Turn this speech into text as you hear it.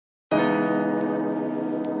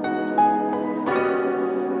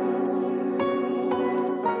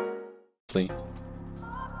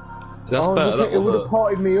That's oh, better. it would have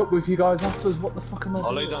partied me up with you guys afterwards. What the fuck am I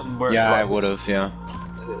I'll lay doing? down where Yeah, I it's would have. Yeah.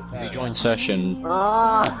 If you join session.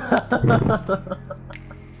 Ah!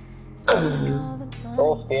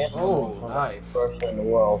 Oh, nice. First in the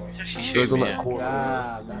world. It's actually Goes shooting on me. that corner.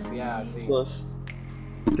 Ah, that's, yeah, I see. Nice.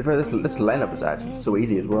 To be fair, this lineup is actually so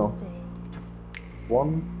easy as well.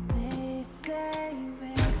 One.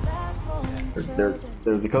 There's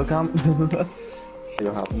the kill cam. See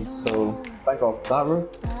what happens. So, back off that roof.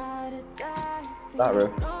 That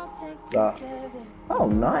roof. That. Oh,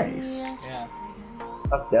 nice. Yeah.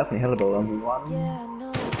 That's definitely hellable on one.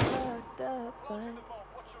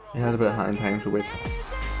 He has a bit of hang time to wait. Holy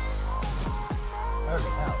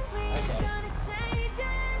hell. Okay.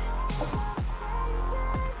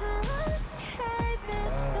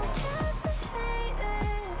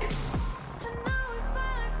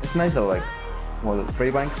 It's nice though, like, what was it,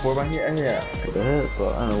 3 bank, 4 bank? Yeah, yeah. Could have hit,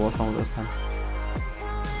 but I don't know what's wrong with this time.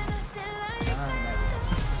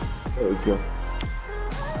 There we go.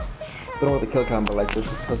 Don't know what the kill cam, but like, this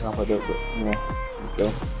is kill cam I do, but you know, there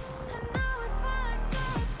we go.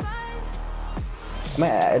 I mean,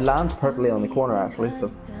 it lands perfectly on the corner actually, so.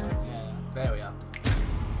 There we are.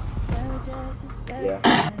 Yeah.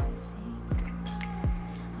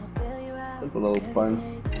 Simple little bounce,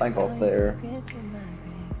 bank off there. It's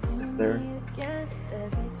there.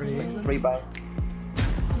 Pretty 3 bank.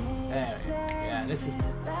 There we go. Yeah,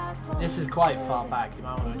 this is quite far back. You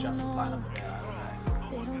might want to adjust this lineup a bit. I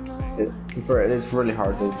don't know. It is really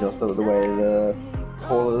hard to adjust the way the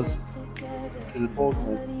pole is. Is it pole?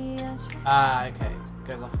 Ah, okay.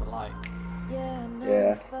 Goes off the light.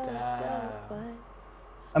 Yeah. Damn.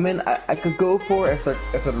 I mean, I could go for it if it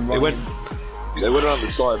runs. They went around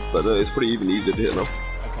the side, but it's pretty easy to hit now.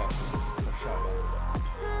 Okay. For sure.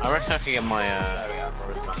 I reckon I can get my There we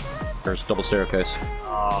go. There's double staircase.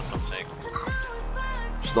 Oh, God's sake.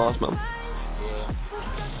 It's nice, man.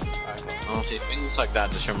 Okay. Honestly, things like that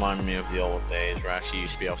just remind me of the old days where I actually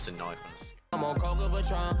used to be able to knife and I'm on Coca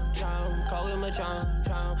Patron, Coca Patron,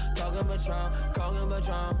 Coca Patron, Coca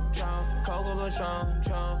Patron, Coca Patron,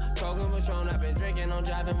 Coca Patron. I've been drinking, I'm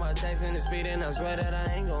driving, my texting and speeding. I swear that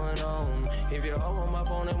I ain't going home. If you're home on my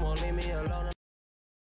phone, it won't leave me alone.